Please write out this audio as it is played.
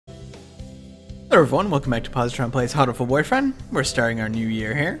Hello everyone, welcome back to Positron Plays Hatoful Boyfriend. We're starting our new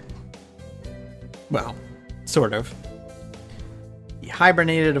year here. Well, sort of. He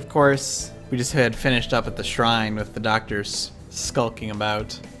hibernated, of course. We just had finished up at the shrine with the doctors skulking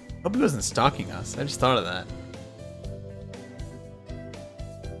about. Hope he wasn't stalking us, I just thought of that.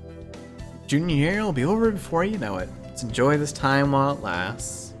 Junior year will be over before you know it. Let's enjoy this time while it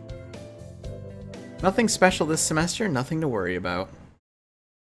lasts. Nothing special this semester, nothing to worry about.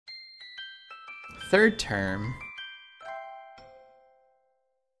 Third term.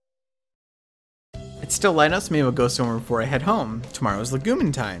 It's still light out, so maybe I'll go somewhere before I head home. Tomorrow's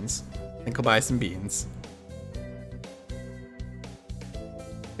Legumentine's. I think I'll buy some beans.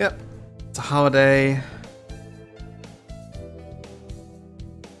 Yep, it's a holiday.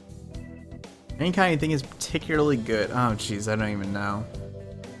 Any kind you think is particularly good? Oh jeez, I don't even know.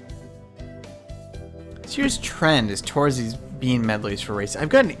 This year's trend is towards these bean medleys for racing. I've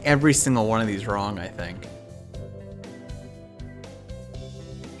gotten every single one of these wrong, I think.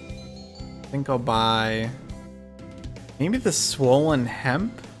 I think I'll buy maybe the swollen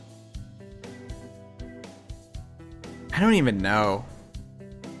hemp. I don't even know.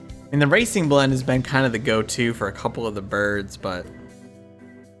 I mean, the racing blend has been kind of the go-to for a couple of the birds, but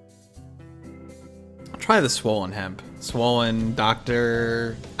I'll try the swollen hemp. Swollen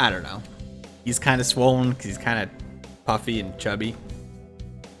doctor, I don't know. He's kind of swollen because he's kind of puffy and chubby.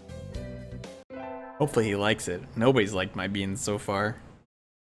 Hopefully he likes it. Nobody's liked my beans so far.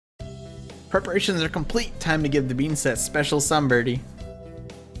 Preparations are complete. Time to give the bean set special sunbirdie.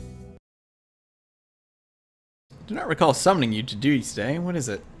 Do not recall summoning you to duty today. What is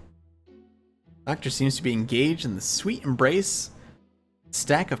it? Doctor seems to be engaged in the sweet embrace.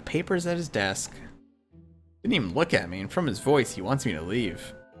 Stack of papers at his desk. Didn't even look at me, and from his voice he wants me to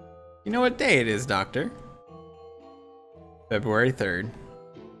leave. You know what day it is, Doctor? February 3rd.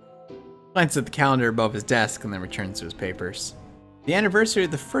 Glances at the calendar above his desk and then returns to his papers. The anniversary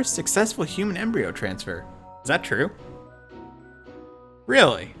of the first successful human embryo transfer. Is that true?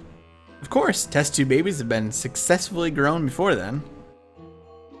 Really? Of course, test tube babies have been successfully grown before then.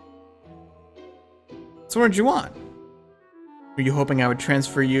 So what did you want? Were you hoping I would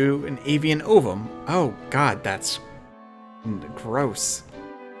transfer you an avian ovum? Oh god, that's gross.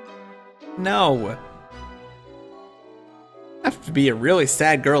 No. I have to be a really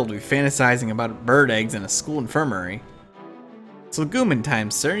sad girl to be fantasizing about bird eggs in a school infirmary. It's legumin time,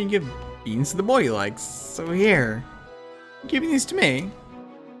 sir. You give beans to the boy you like. So here. You're giving these to me.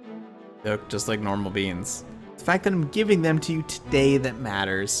 They look just like normal beans. It's the fact that I'm giving them to you today that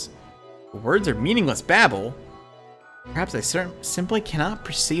matters. The words are meaningless babble. Perhaps I simply cannot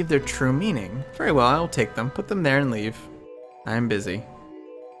perceive their true meaning. Very well, I'll take them, put them there and leave. I'm busy.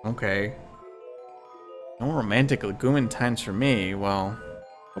 Okay. No romantic legumin times for me. Well,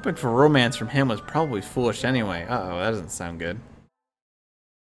 hoping for romance from him was probably foolish anyway. Uh-oh, that doesn't sound good.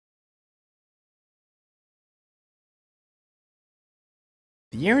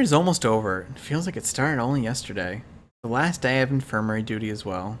 The year is almost over. It feels like it started only yesterday. The last day of infirmary duty as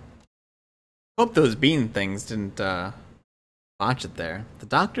well. Hope those bean things didn't, botch it there. The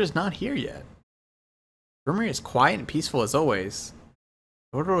doctor's not here yet. Infirmary is quiet and peaceful as always.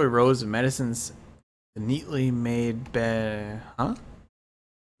 Orderly rows of medicines. The neatly made bed. Huh?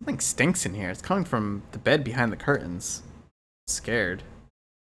 Something stinks in here. It's coming from the bed behind the curtains. I'm scared.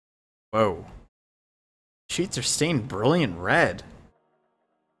 Whoa. Sheets are stained brilliant red.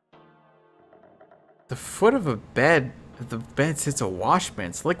 The foot of a bed. The bed sits a washman.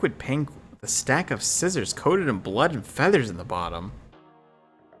 It's liquid pink with a stack of scissors coated in blood and feathers in the bottom.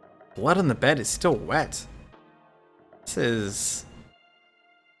 Blood on the bed is still wet. This is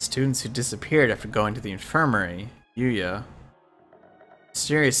students who disappeared after going to the infirmary. Yuya.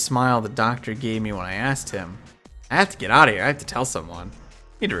 Mysterious smile the doctor gave me when I asked him. I have to get out of here. I have to tell someone.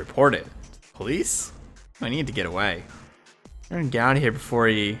 I need to report it. Police? I need to get away. I'm gonna get out of here before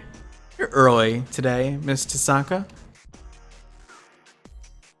he... You're early today, Miss Tasaka.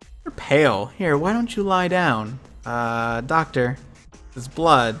 You're pale. Here, why don't you lie down? Doctor. This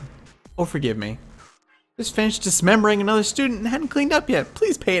blood. Oh, forgive me. Just finished dismembering another student and hadn't cleaned up yet.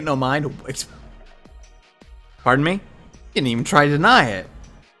 Please pay it no mind. Pardon me? You didn't even try to deny it.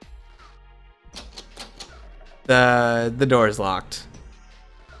 The door is locked.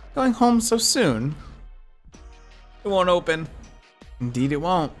 Going home so soon? It won't open. Indeed it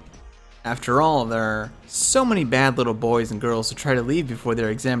won't. After all, there are so many bad little boys and girls who try to leave before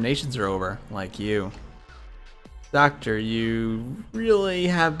their examinations are over, like you. Doctor, you really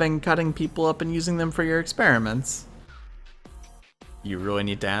have been cutting people up and using them for your experiments. You really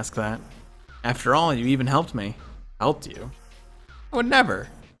need to ask that? After all, you even helped me. Helped you? I would never.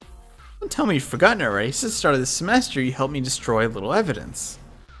 Don't tell me you've forgotten already. Since the start of the semester, you helped me destroy a little evidence.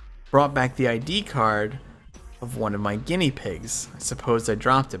 Brought back the ID card of one of my guinea pigs. I suppose I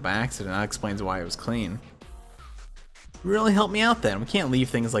dropped it by accident. That explains why it was clean. You really helped me out then. We can't leave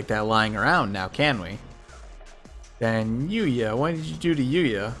things like that lying around now, can we? Then Yuya, what did you do to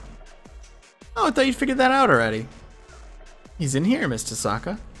Yuya? Oh, I thought you figured that out already. He's in here, Miss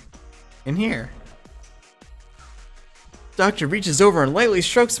Tasaka. In here. Doctor reaches over and lightly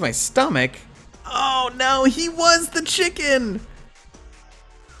strokes my stomach. Oh no, he was the chicken!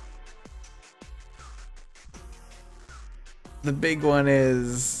 The big one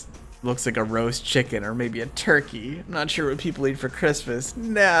looks like a roast chicken or maybe a turkey. I'm not sure what people eat for Christmas.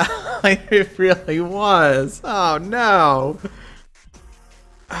 No, it really was. Oh no.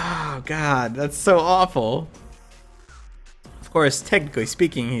 Oh god, that's so awful. Of course, technically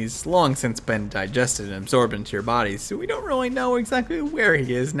speaking, he's long since been digested and absorbed into your body, so we don't really know exactly where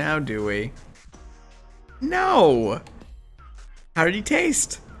he is now, do we? No! How did he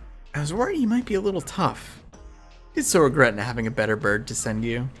taste? I was worried he might be a little tough. I did so regret not having a better bird to send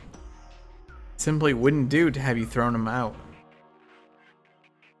you. It simply wouldn't do to have you thrown him out.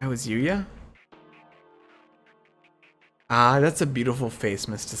 That was Yuya? Ah, that's a beautiful face,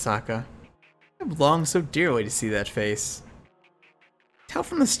 Miss Tasaka. I've longed so dearly to see that face. Tell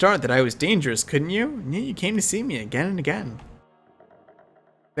from the start that I was dangerous, couldn't you? And yet you came to see me again and again.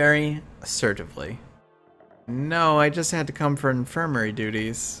 Very assertively. No, I just had to come for infirmary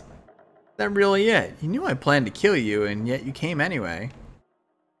duties. Is that really it? You knew I planned to kill you, and yet you came anyway.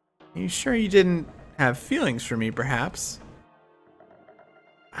 Are you sure you didn't have feelings for me, perhaps?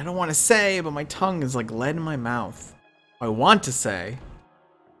 I don't want to say, but my tongue is like lead in my mouth. I want to say.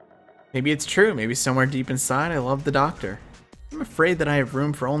 Maybe it's true. Maybe somewhere deep inside I love the doctor. I'm afraid that I have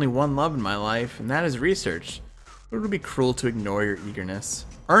room for only one love in my life, and that is research. But it would be cruel to ignore your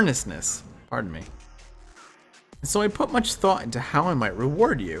earnestness, pardon me. And so I put much thought into how I might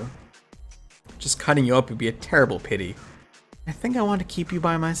reward you. Just cutting you up would be a terrible pity. I think I want to keep you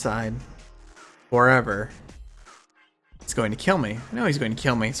by my side. Forever. He's going to kill me. I know he's going to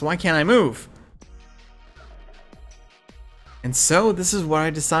kill me, so why can't I move? And so, this is what I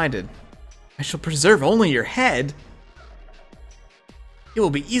decided. I shall preserve only your head. It will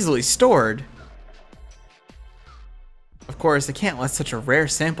be easily stored. Of course, I can't let such a rare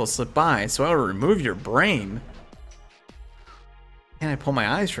sample slip by, so I will remove your brain. Can I pull my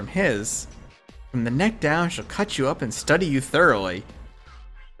eyes from his? From the neck down, I shall cut you up and study you thoroughly.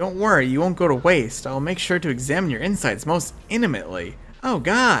 Don't worry, you won't go to waste. I will make sure to examine your insides most intimately. Oh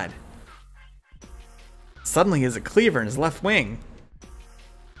god! Suddenly he has a cleaver in his left wing.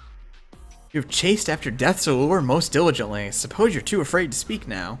 You have chased after death's allure most diligently. I suppose you're too afraid to speak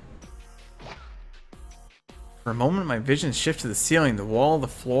now. For a moment, my vision shifts to the ceiling, the wall, the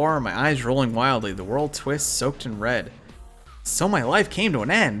floor, my eyes rolling wildly, the world twists, soaked in red. So my life came to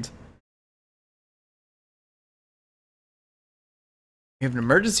an end. We have an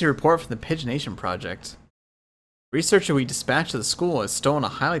emergency report from the PigeoNation project. The researcher we dispatched to the school has stolen a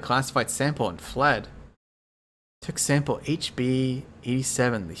highly classified sample and fled. Took sample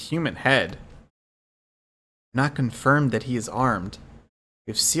HB87, the human head. Not confirmed that he is armed.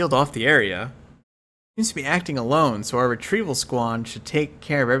 We've sealed off the area. Seems to be acting alone, so our retrieval squad should take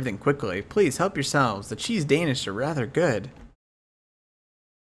care of everything quickly. Please help yourselves. The cheese Danish are rather good.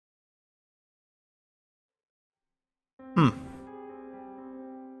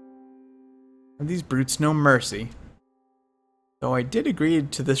 Have these brutes no mercy? Though I did agree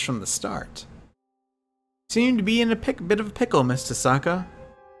to this from the start. Seem to be in a bit of a pickle, Miss Tasaka.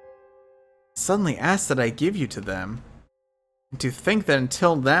 Suddenly asked that I give you to them. And to think that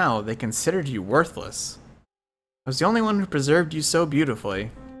until now they considered you worthless. I was the only one who preserved you so beautifully.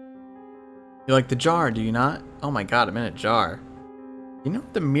 You like the jar, do you not? Oh my god, I'm in a jar. You know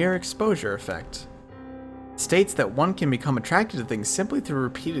the mere exposure effect. It states that one can become attracted to things simply through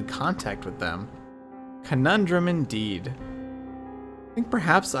repeated contact with them. Conundrum indeed. I think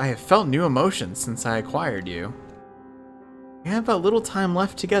perhaps I have felt new emotions since I acquired you. We have a little time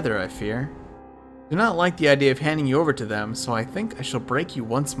left together, I fear. I do not like the idea of handing you over to them, so I think I shall break you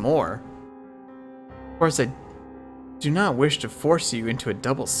once more. Of course, I do not wish to force you into a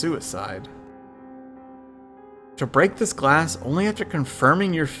double suicide. I shall break this glass only after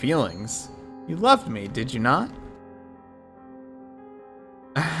confirming your feelings. You loved me, did you not?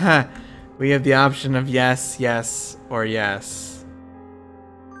 We have the option of yes, yes, or yes.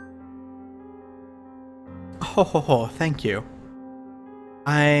 Oh, thank you.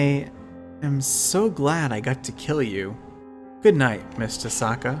 I am so glad I got to kill you. Good night, Miss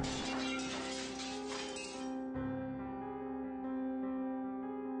Tasaka.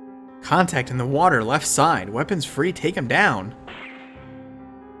 Contact in the water, left side. Weapons free, take him down.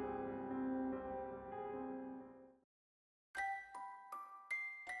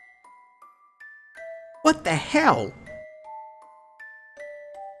 What the hell?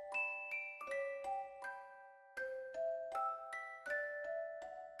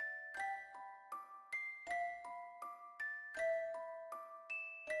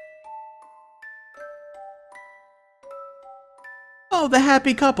 Oh, the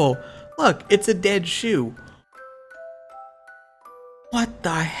happy couple. Look, it's a dead shoe. What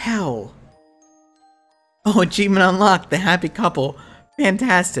the hell? Oh, achievement unlocked, the happy couple.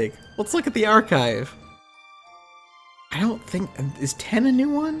 Fantastic. Let's look at the archive. I don't think... Is 10 a new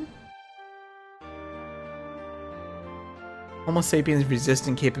one? Homo sapiens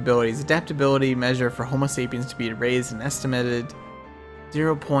resistant capabilities. Adaptability measure for Homo sapiens to be raised and estimated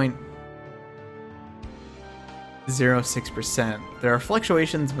 0.06%. There are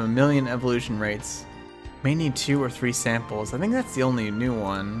fluctuations of 1 million evolution rates. May need 2 or 3 samples. I think that's the only new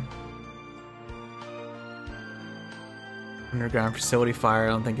one. Underground facility fire I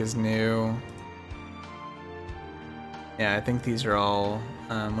don't think is new. Yeah, I think these are all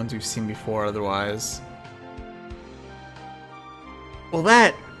ones we've seen before otherwise. Well,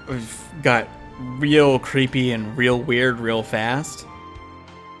 that got real creepy and real weird real fast.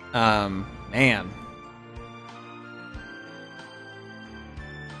 Man.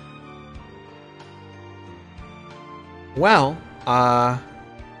 Well,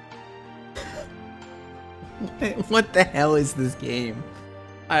 what the hell is this game?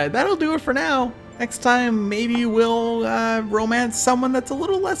 That'll do it for now. Next time, maybe we'll romance someone that's a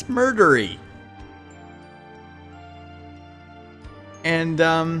little less murdery. And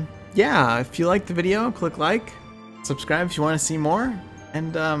yeah, if you liked the video, click like, subscribe if you want to see more,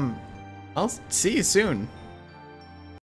 and I'll see you soon.